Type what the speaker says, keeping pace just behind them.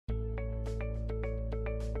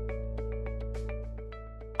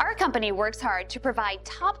Our company works hard to provide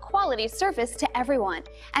top quality service to everyone,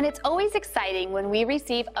 and it's always exciting when we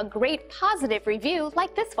receive a great positive review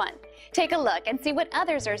like this one. Take a look and see what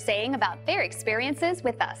others are saying about their experiences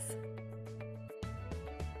with us.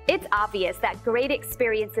 It's obvious that great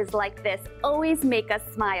experiences like this always make us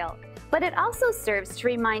smile, but it also serves to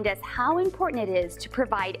remind us how important it is to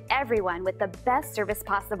provide everyone with the best service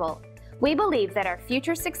possible. We believe that our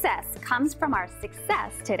future success comes from our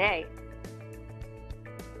success today.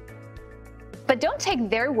 But don't take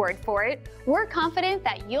their word for it. We're confident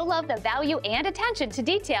that you'll love the value and attention to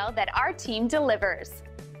detail that our team delivers.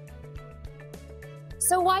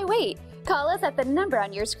 So why wait? Call us at the number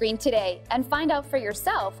on your screen today and find out for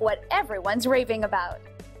yourself what everyone's raving about.